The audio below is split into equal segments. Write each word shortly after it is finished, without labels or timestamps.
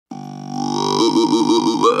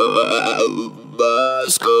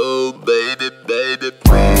Moscow, baby, baby.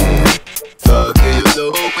 Thugg it, you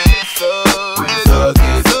know we thug. Thug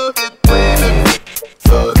it, baby.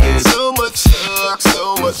 Thug it, so much thug,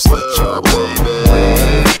 so much thug,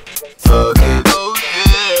 baby. Thug it, oh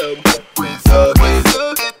yeah. We thug it,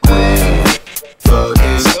 baby. Thug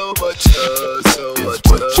it, so much thug, so much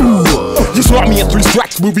thug. You saw me in 3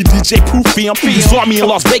 Strikes movie, DJ Proof film. You saw me in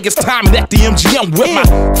Las Vegas timing at the MGM with my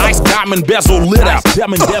ice diamond bezel lit up.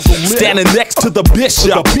 Standing next to the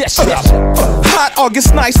bishop. Hot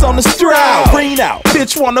August nights on the Stroud. Rain out,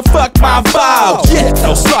 bitch wanna fuck my vibe. Yeah,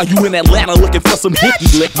 I saw you in Atlanta looking for some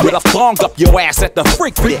hickey lick with a thong up your ass at the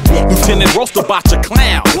freak pit. Lieutenant Roast about your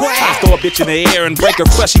clown. I throw a bitch in the air and break her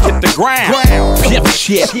flesh, she hit the ground. Pimp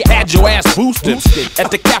shit, had your ass boosted at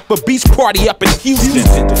the Kappa Beach party up in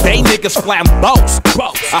Houston. They niggas flam boats.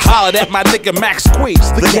 I hollered at my nigga Max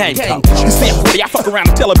Squeeze, the gang coach. He said, "40, I fuck around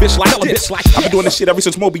and tell a bitch like this. I've been doing this shit ever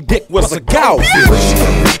since Moby Dick was a goat."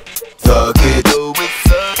 Thug it, oh we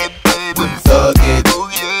thug it, baby. Thug it, oh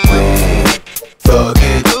yeah. Thug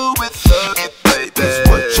it, oh we thug it, baby. It's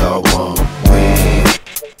what y'all want.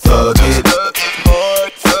 Thug it,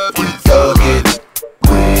 hard, thug it, thug it.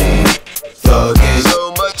 Thug it,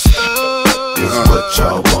 so much thug. It's what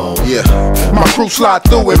y'all want. Yeah, my crew slide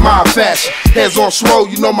through in my fashion. Hands on swole,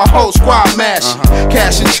 you know my whole squad mashing.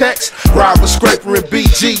 Cashing checks, ride with Scraper and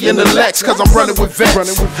BG in the Lex, cause I'm running with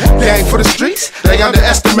vets. Gang for the streets, they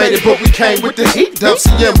underestimated, but we came with the heat.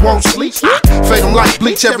 WCM won't sleep. Fade them like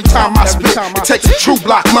bleach every time I spit. It takes a true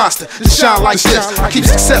block monster to shine like this. I keep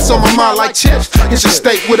success on my mind like chips. Hit your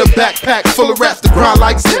state with a backpack full of raps to grind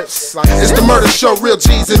like zips. It's the murder show, real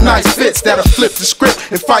G's and nice fits that'll flip the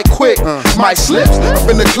script and fight quick. Might slip up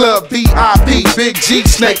in the club, VIP, Big G,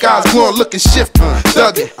 Snake Eyes, glowing, looking shifty.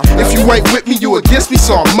 Thug it. If you ain't with me, you against me,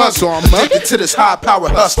 so I'm muzzle. I'm addicted to this high power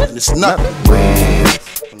hustling. It's nothing.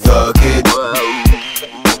 Thug it,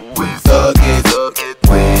 we thug it, thug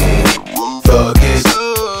it,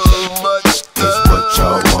 so much thug. It's what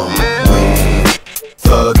y'all want.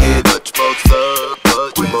 Thug it, much more thug,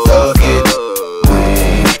 much more thug it,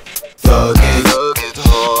 thug it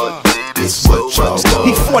hard, baby. It's what y'all want.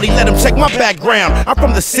 E-40, let him check my background. I'm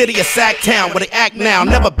from the city of Sacktown, where they act now,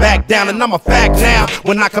 never back down, and I'm a fact now.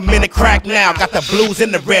 When I come in and crack now, got the blues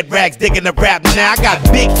and the red rags, digging the rap now. I got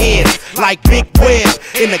big heads, like big webs,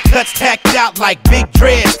 in the cuts tacked out like big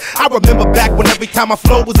dreads. I remember back when every time I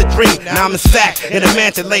flow was a dream. Now I'm in sack, in a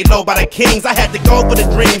mansion laid low by the kings. I had to go for the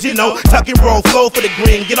dreams, you know, tuck and roll, flow for the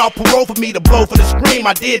green. Get off parole for me to blow for the scream,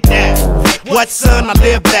 I did that. What son, I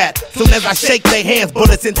lived that. Soon as I shake their hands,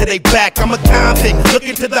 bullets into their back. I'm a convict, look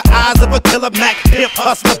into the eyes of a killer Mac, pimp,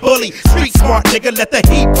 hustler, bully, street smart nigga, let the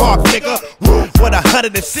heat park nigga. What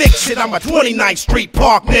 106 shit, I'm a 29th Street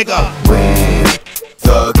Park nigga.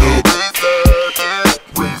 Thug it,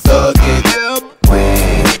 we thug it,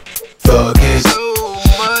 thug it, so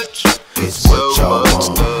much, it's what y'all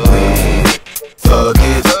want. Thug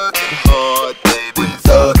it, hard, baby,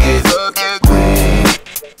 thug it, thug it,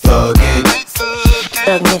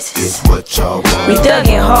 Thug misses. it's what y'all want. We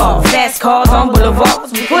thuggin' hard, fast cars on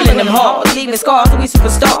boulevards. We pullin' them hard, leaving scars. We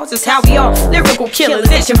superstars, it's how we are. Lyrical killers,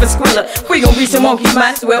 itching for Skrilla. We gon' be some monkeys,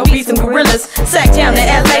 might as well be some gorillas. Sacktown to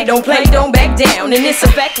LA, don't play, don't back down. And it's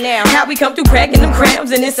a fact now, how we come through cracking them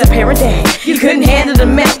crowns. And it's apparent that you couldn't handle the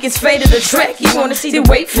Mac, it's fate of the track. You wanna see the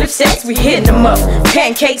weight flip stacks, we hitting them up.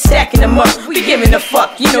 Pancakes stacking them up, we giving a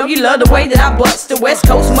fuck. You know you love the way that I bust. The West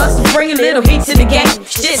Coast must bring a little heat to the game.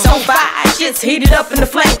 Shit's on fire, shit's heated up in the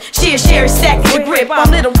flame. Sherry stacking the grip, I'm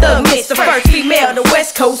Little Thug Miss, the first female, the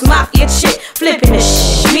West Coast Mafia chick, flipping the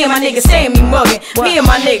shh. Me and my niggas staying me mugging, me and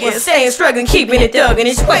my niggas staying struggling, keeping it thuggin'.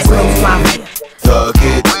 It's West Coast Mafia. Thug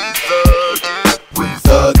it, we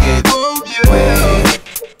thug it,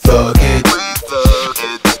 thug it,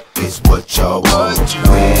 it's what y'all want.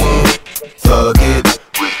 Thug it,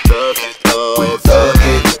 we thug it, thug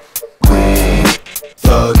it,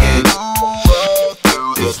 thug it,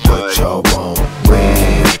 it's what y'all want.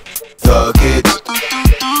 Thug it,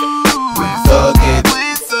 we thug it,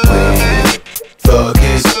 thug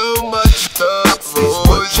it, so much thug for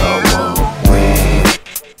y'all want.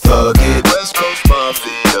 Thug it, West Coast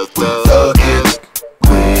Mafia, thug it,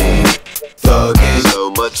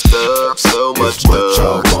 so much thug, so much thug.